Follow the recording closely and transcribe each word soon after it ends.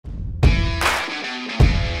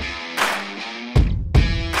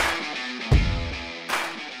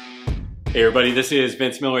Hey everybody, this is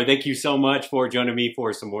Vince Miller. Thank you so much for joining me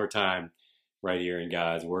for some more time right here in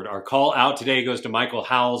God's Word. Our call out today goes to Michael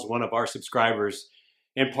Howells, one of our subscribers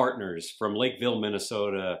and partners from Lakeville,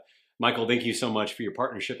 Minnesota. Michael, thank you so much for your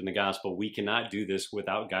partnership in the gospel. We cannot do this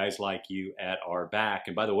without guys like you at our back.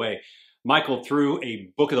 And by the way, Michael threw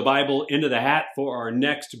a book of the Bible into the hat for our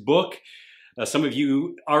next book. Some of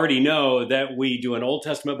you already know that we do an Old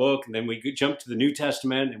Testament book, and then we jump to the New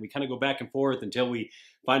Testament, and we kind of go back and forth until we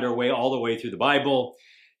find our way all the way through the Bible.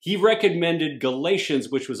 He recommended Galatians,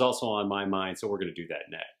 which was also on my mind, so we're going to do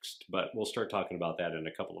that next. But we'll start talking about that in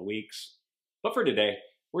a couple of weeks. But for today,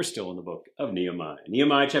 we're still in the book of Nehemiah.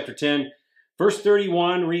 Nehemiah chapter 10, verse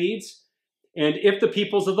 31 reads, "And if the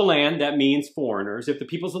peoples of the land," that means foreigners, "if the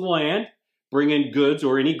peoples of the land bring in goods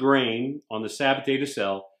or any grain on the Sabbath day to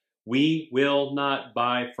sell, we will not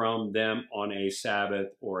buy from them on a Sabbath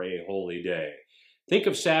or a holy day." Think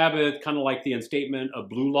of Sabbath kind of like the instatement of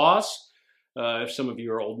blue laws. If some of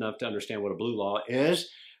you are old enough to understand what a blue law is.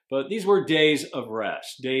 But these were days of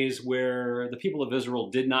rest, days where the people of Israel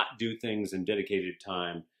did not do things in dedicated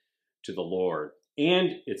time to the Lord.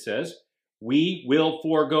 And it says, "We will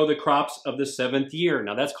forego the crops of the seventh year."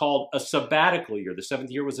 Now that's called a sabbatical year. The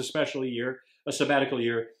seventh year was a special year, a sabbatical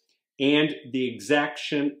year, and the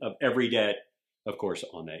exaction of every debt, of course,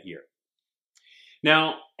 on that year.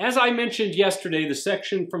 Now, as I mentioned yesterday, the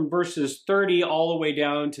section from verses 30 all the way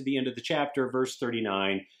down to the end of the chapter, verse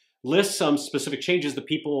 39, lists some specific changes the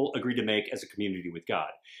people agreed to make as a community with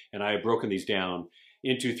God. And I have broken these down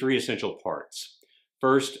into three essential parts.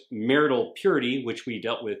 First, marital purity, which we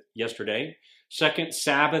dealt with yesterday. Second,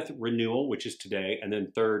 Sabbath renewal, which is today. And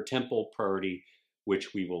then third, temple priority,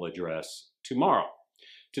 which we will address tomorrow.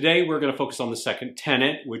 Today, we're going to focus on the second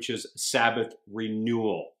tenet, which is Sabbath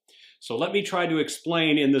renewal. So let me try to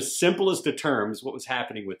explain in the simplest of terms what was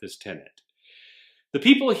happening with this tenet. The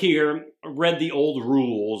people here read the old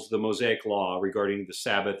rules, the Mosaic law regarding the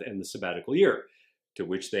Sabbath and the sabbatical year, to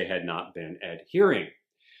which they had not been adhering.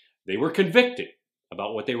 They were convicted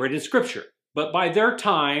about what they read in Scripture, but by their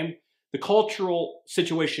time, the cultural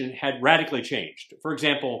situation had radically changed. For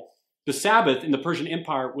example, the Sabbath in the Persian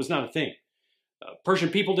Empire was not a thing. Persian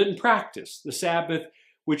people didn't practice the Sabbath,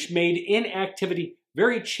 which made inactivity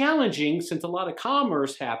very challenging since a lot of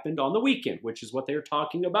commerce happened on the weekend, which is what they're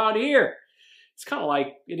talking about here. It's kind of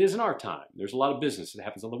like it is in our time. There's a lot of business that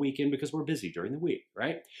happens on the weekend because we're busy during the week,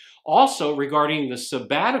 right? Also, regarding the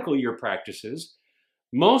sabbatical year practices,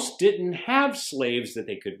 most didn't have slaves that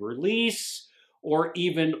they could release or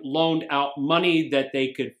even loaned out money that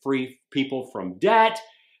they could free people from debt,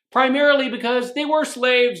 primarily because they were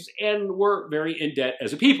slaves and were very in debt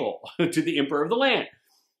as a people to the emperor of the land.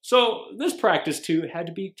 So this practice, too, had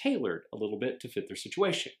to be tailored a little bit to fit their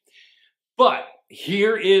situation. But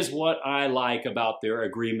here is what I like about their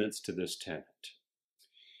agreements to this tenet.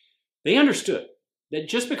 They understood that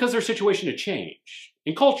just because their situation had changed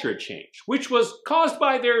and culture had changed, which was caused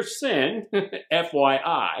by their sin,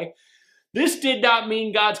 FYI, this did not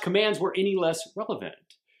mean God's commands were any less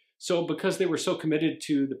relevant. So because they were so committed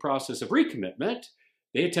to the process of recommitment,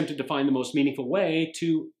 they attempted to find the most meaningful way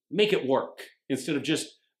to make it work instead of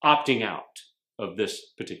just opting out of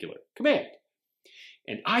this particular command.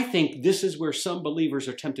 And I think this is where some believers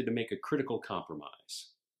are tempted to make a critical compromise.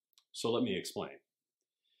 So let me explain.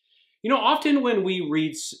 You know, often when we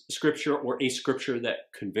read Scripture or a Scripture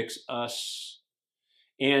that convicts us,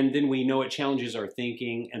 and then we know it challenges our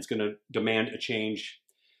thinking and it's going to demand a change,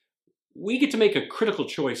 we get to make a critical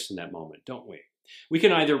choice in that moment, don't we? We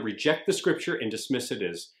can either reject the Scripture and dismiss it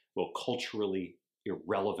as, well, culturally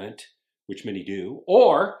irrelevant, which many do,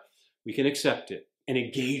 or we can accept it and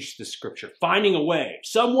engage the Scripture, finding a way,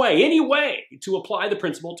 some way, any way to apply the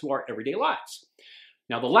principle to our everyday lives.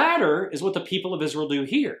 Now, the latter is what the people of Israel do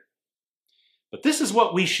here. But this is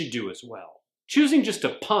what we should do as well. Choosing just to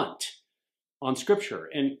punt on Scripture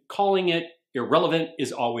and calling it irrelevant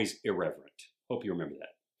is always irreverent. Hope you remember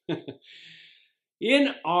that.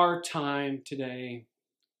 In our time today,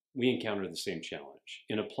 we encounter the same challenge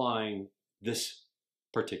in applying this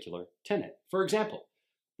particular tenet. For example,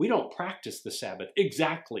 we don't practice the Sabbath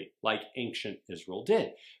exactly like ancient Israel did,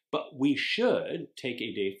 but we should take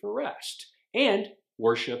a day for rest and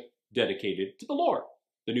worship dedicated to the Lord.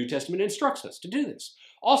 The New Testament instructs us to do this.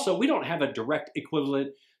 Also, we don't have a direct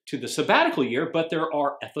equivalent to the sabbatical year, but there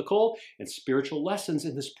are ethical and spiritual lessons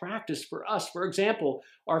in this practice for us. For example,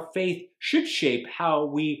 our faith should shape how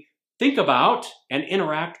we think about and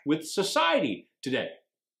interact with society today.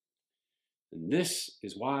 And this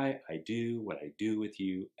is why I do what I do with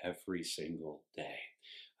you every single day.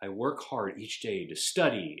 I work hard each day to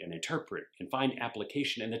study and interpret and find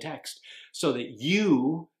application in the text so that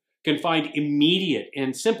you can find immediate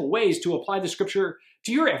and simple ways to apply the Scripture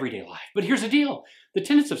to your everyday life. But here's the deal. The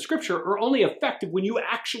tenets of Scripture are only effective when you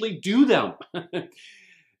actually do them.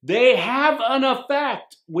 They have an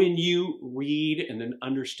effect when you read and then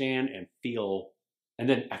understand and feel and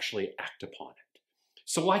then actually act upon it.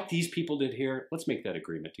 So like these people did here, let's make that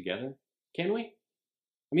agreement together, can we?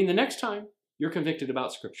 I mean, the next time you're convicted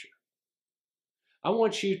about Scripture, I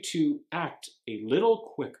want you to act a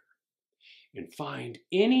little quicker and find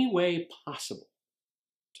any way possible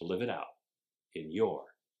to live it out in your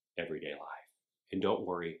everyday life. And don't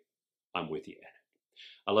worry, I'm with you in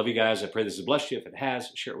it. I love you guys. I pray this has blessed you. If it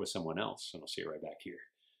has, share it with someone else. And I'll see you right back here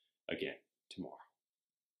again tomorrow.